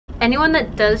Anyone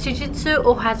that does jiu-jitsu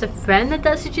or has a friend that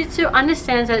does jiu-jitsu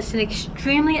understands that it's an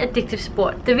extremely addictive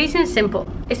sport. The reason is simple.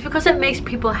 It's because it makes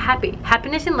people happy.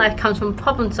 Happiness in life comes from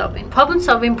problem solving. Problem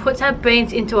solving puts our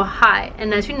brains into a high,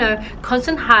 and as you know,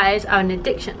 constant highs are an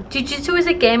addiction. Jiu-jitsu is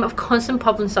a game of constant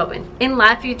problem solving. In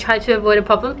life, if you try to avoid a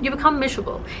problem, you become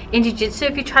miserable. In jiu-jitsu,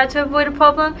 if you try to avoid a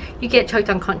problem, you get choked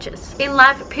unconscious. In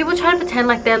life, people try to pretend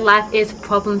like their life is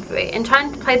problem-free and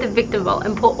trying to play the victim role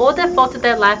and put all their faults of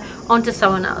their life onto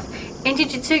someone else. In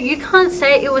jiu-jitsu, you can't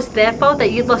say it was their fault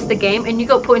that you lost the game and you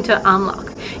got put into an arm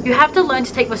lock. You have to learn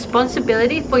to take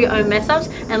responsibility for your own mess-ups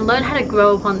and learn how to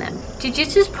grow upon them.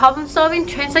 Jiu-jitsu's problem solving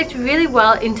translates really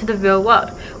well into the real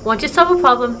world. Once you solve a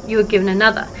problem, you are given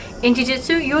another. In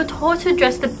jiu-jitsu, you are taught to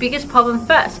address the biggest problem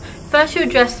first. First, you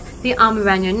address the arm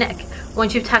around your neck.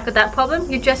 Once you've tackled that problem,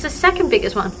 you address the second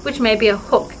biggest one, which may be a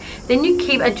hook. Then you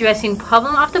keep addressing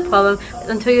problem after problem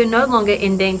until you're no longer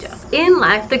in danger. In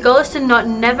life, the goal is to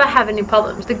never have any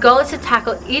problems. The goal is to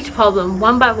tackle each problem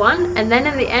one by one, and then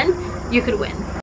in the end, you could win.